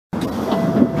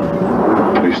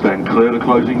Please stand clear of the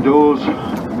closing doors.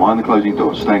 Mind the closing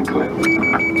doors. Stand clear.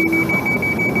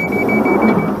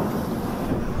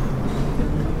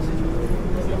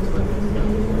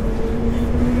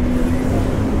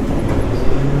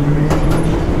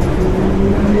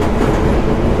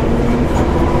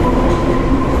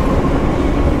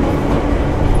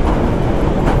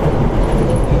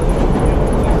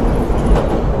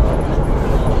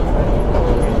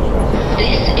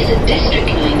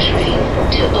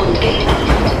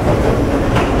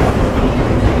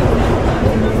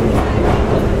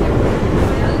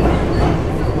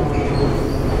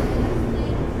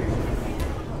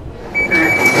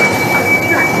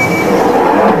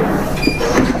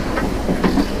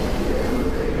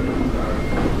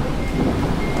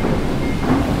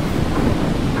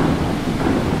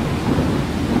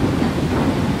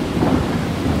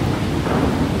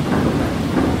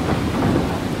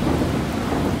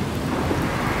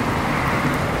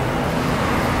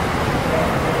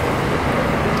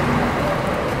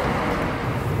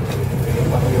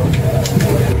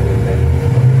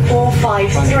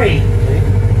 453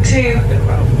 to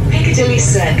Piccadilly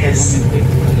Circus.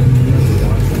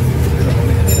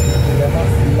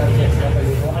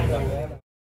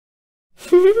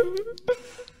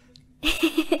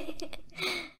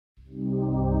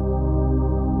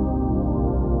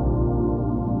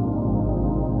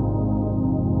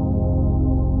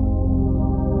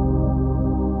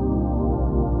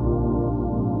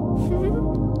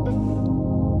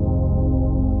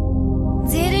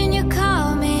 Didn't you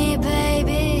call me,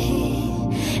 baby?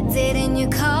 Didn't you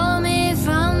call me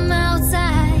from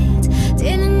outside?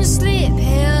 Didn't you sleep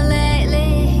here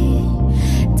lately?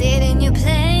 Didn't you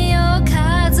play your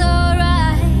cards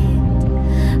alright?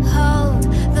 Hold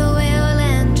the wheel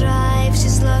and drive.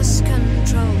 She's lost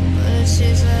control, but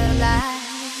she's alive.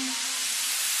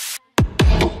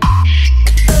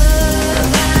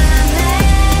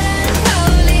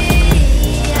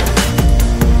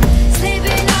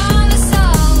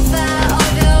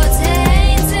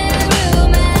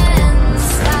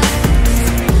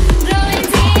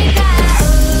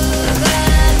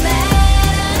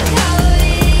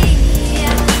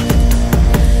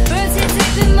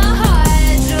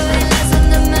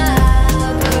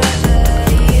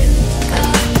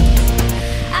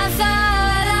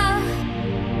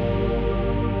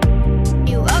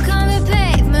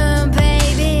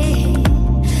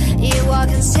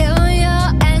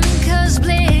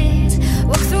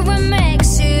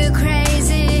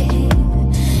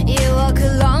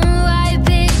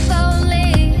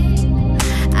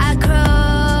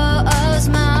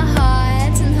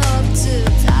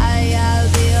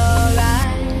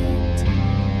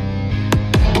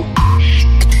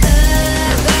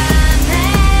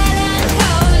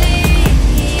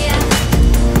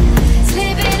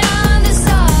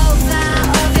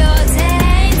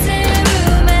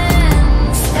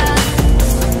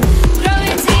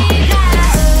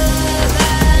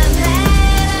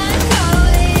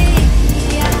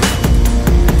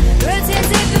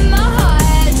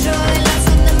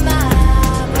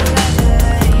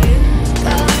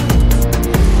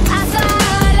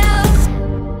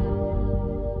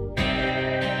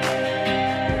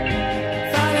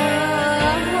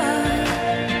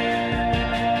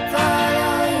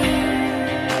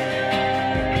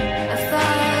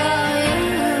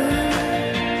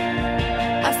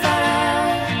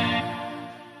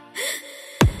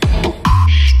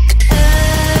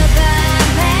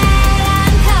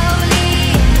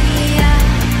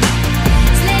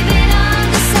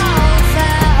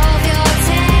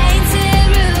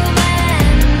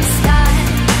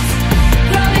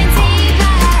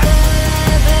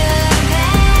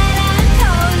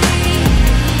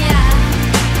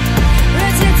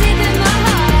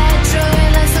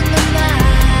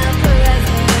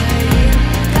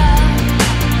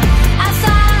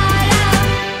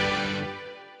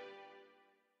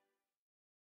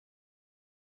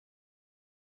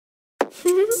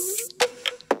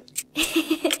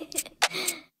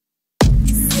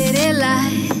 City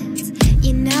lights,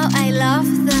 you know I love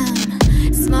them.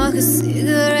 Smoke a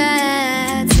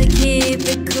cigarette to keep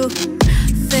it cool.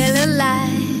 Feel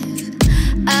alive,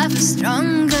 I feel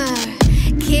stronger.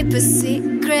 Keep a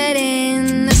secret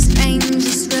in the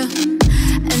strangest room.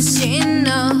 And she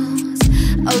knows,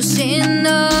 oh she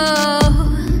knows.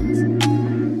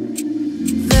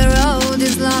 The road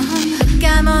is long, look,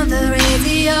 I'm on the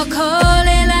radio,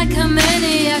 calling like a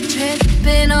maniac,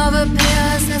 tripping over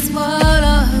pills that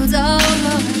swallowed, oh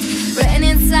Lord. Rain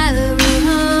inside the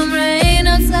room, rain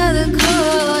outside the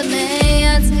cold. May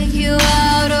I take you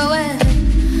out away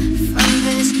from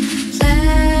this place?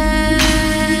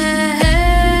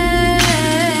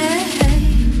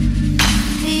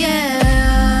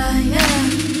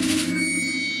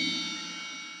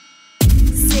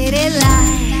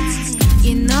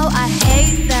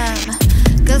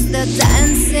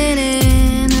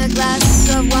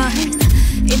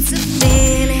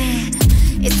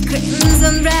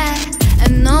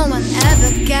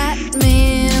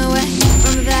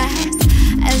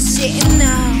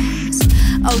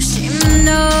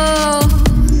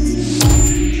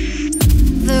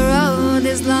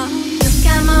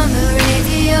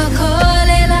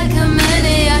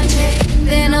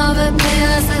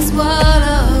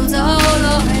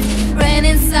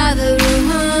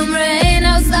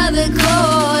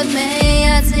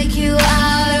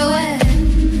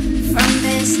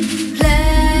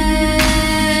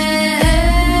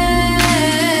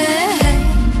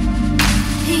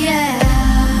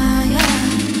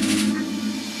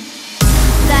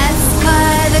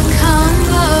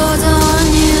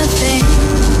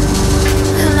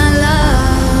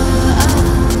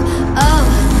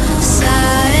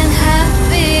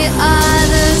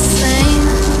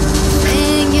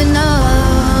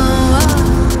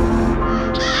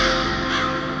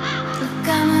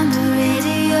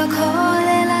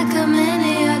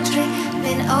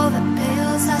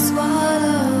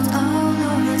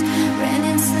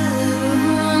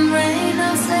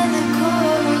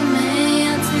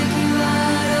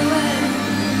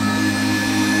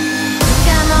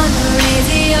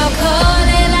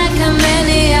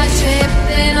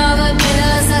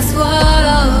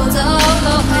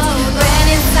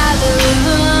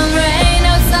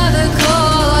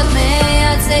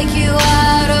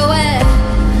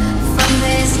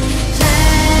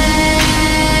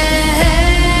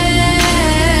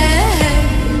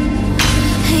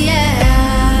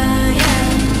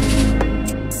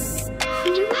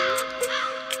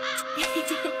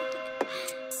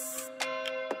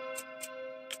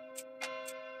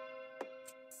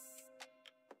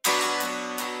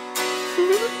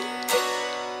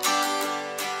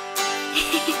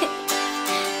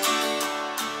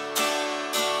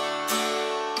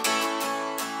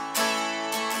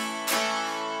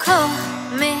 call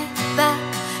me back.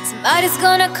 Somebody's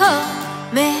gonna call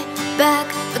me back.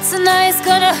 But tonight's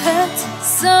gonna hurt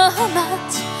so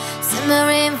much.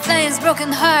 Simmering flames,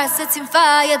 broken hearts, setting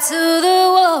fire to the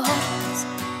walls.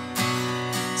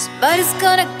 Somebody's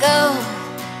gonna go,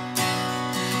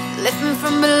 lift me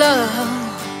from below.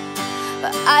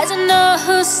 But I don't know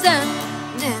who's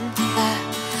standing there,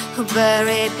 who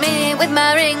buried me with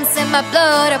my rings and my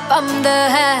blood upon the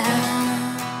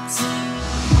hands.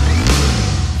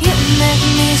 You make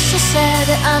me so sad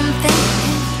that I'm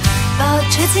thinking about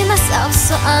treating myself,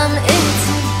 so I'm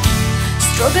eating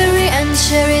strawberry and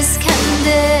cherries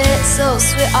candy, so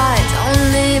sweet I don't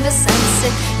leave a sense.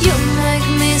 You make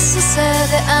me so sad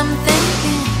that I'm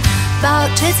thinking about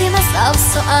treating myself,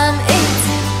 so I'm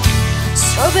eating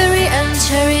strawberry and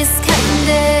cherries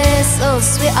candy, so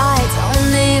sweet I don't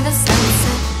leave a sense.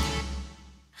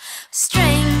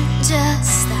 Stranger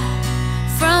step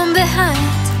from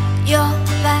behind your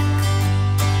back.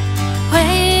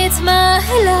 Wait, my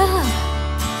love,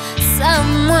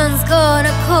 someone's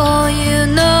gonna call you,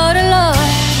 not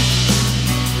alone.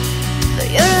 But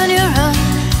you're on your own,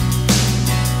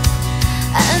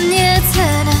 and you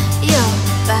turn your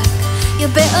back. You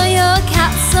build your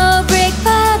castle brick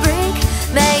by brick,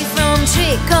 made from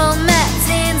treacle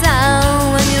melting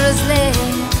down when you're asleep.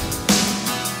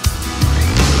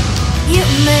 You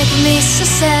make me so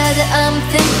sad that I'm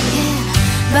thinking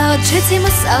about treating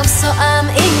myself, so I'm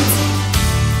eating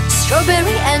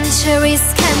strawberry and cherries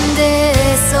candy,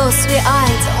 so sweet I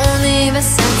don't even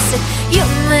sense it. You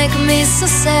make me so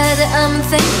sad that I'm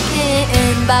thinking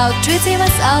about treating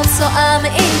myself, so I'm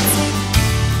eating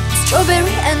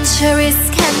strawberry and cherries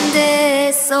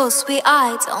candy, so sweet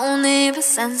I don't even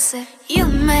sense it. You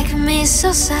make me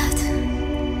so sad.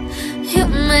 You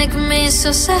make me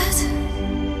so sad.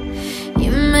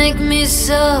 You make me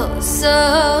so,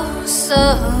 so,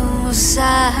 so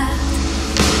sad.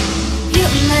 You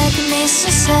make me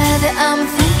so sad that I'm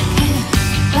thinking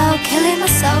about killing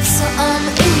myself, so I'm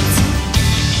eating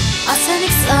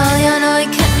arsenic cyanide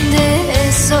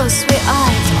candy, so sweet I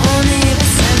don't even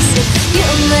sense it. You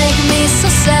make me so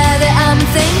sad that I'm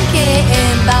thinking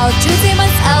about treating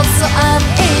myself, so I'm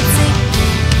eating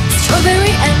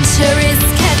strawberry and cherries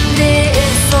candy,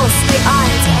 so sweet I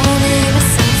don't even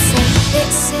sense it.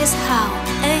 This is how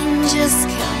angels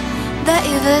kill the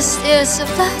evil tears of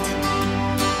light.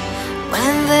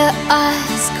 When their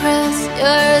eyes cross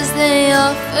yours, they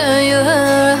offer you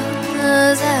a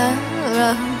rose, a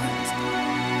rose.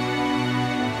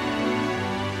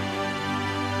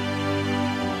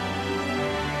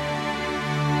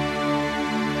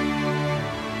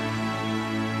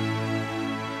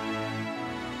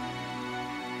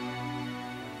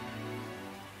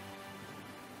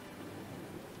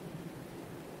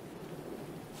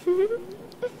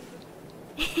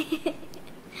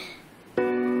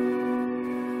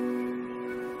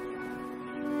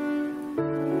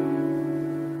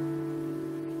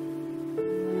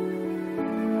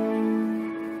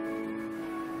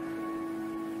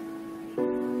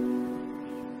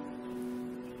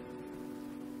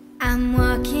 I'm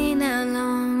walking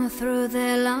along through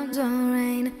the London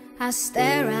rain. I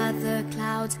stare at the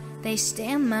clouds, they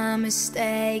steal my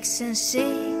mistakes, and she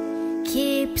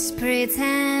keeps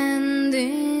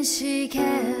pretending she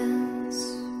cares.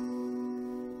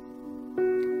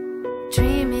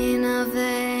 Dreaming of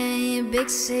a big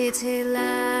city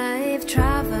life,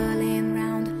 traveling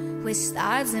round with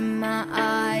stars in my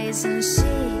eyes, and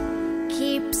she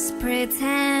keeps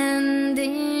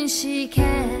pretending she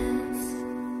cares.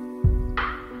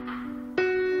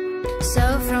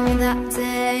 So from that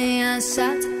day I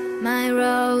shut my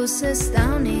roses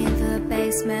down in the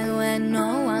basement where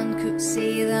no one could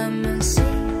see them, and she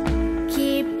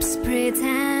keeps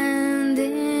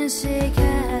pretending she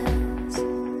cares.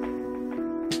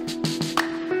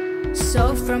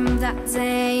 So from that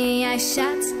day I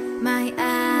shut my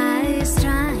eyes,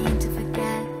 trying to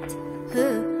forget who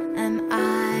am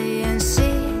I, and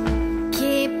she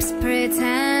keeps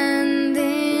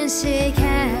pretending she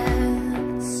cares.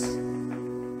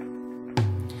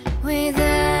 With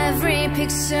every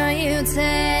picture you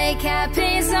take, a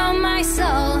piece of my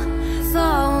soul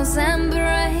falls and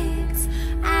breaks.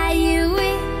 Are you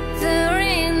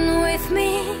withering with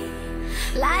me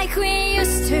like we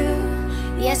used to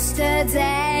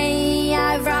yesterday?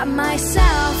 I wrap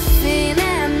myself in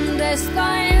endless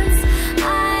points.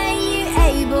 Are you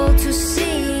able to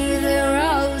see the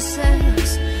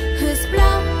roses whose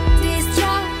blood is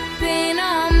dropping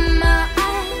on my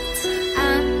eyes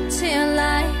until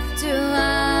life do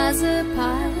us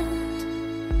apart?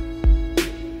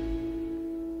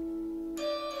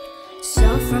 So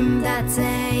from that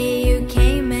day you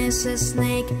came as there's a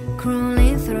snake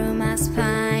crawling through my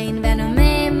spine, venom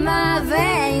in my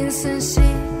veins, and she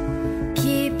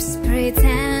keeps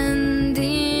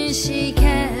pretending she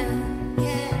cares.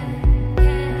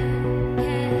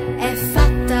 È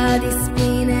fatta di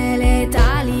spine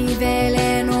letali,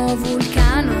 veleno,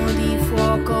 vulcano di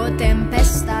fuoco,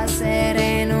 tempesta,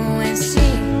 sereno, and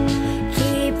she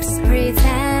keeps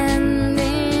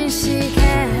pretending she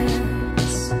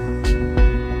cares.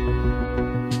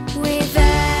 With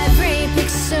every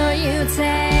picture you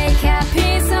take, a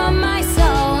piece of my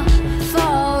soul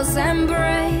falls and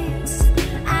breaks.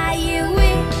 Are you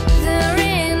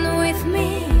withering with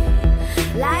me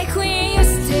like we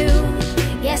used to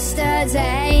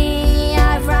yesterday?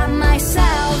 I wrap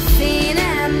myself in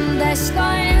endless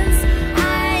coins.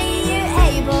 Are you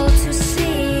able to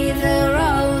see the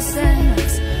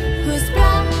roses whose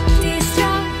blood is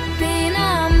dropping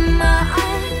on my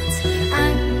arms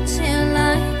until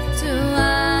life to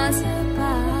us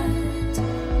apart?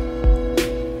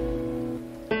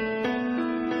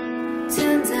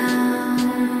 Turn down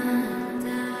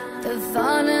the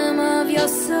volume of your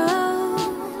soul.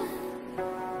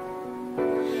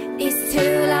 It's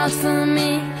too loud for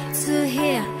me to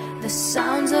hear the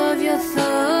sounds of your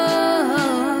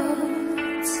thoughts.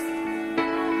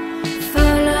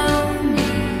 Follow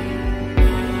me,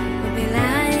 we'll be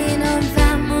lying on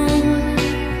that moon.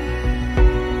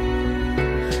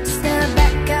 Step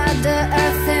back at the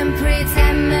earth and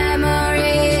pretend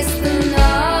memories do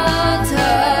not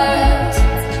hurt.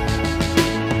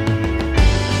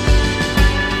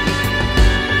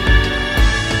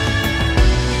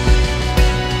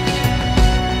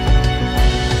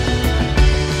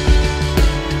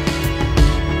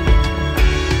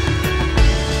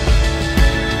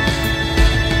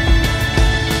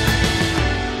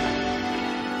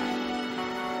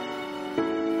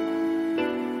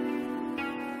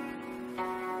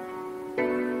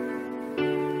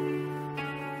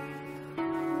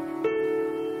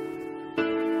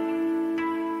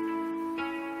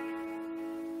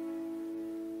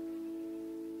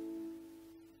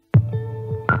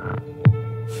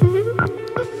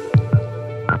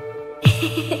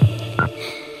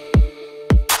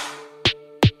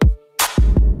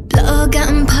 Blow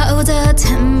gunpowder,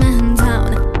 10 men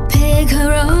down. Pick a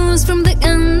rose from the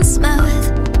gun's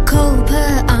mouth.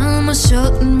 Copper armor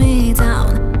shot me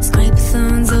down. Scrape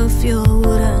thorns off your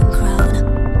wooden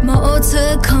crown.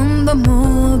 Mortar combo,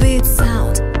 morbid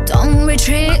sound. Don't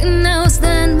retreat, now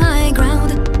stand my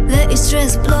ground. Let it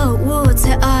stress blow,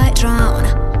 water I drown.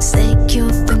 Stick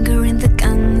your finger in the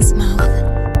gun's mouth.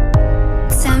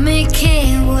 Tell me,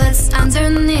 kid, what's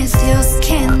underneath your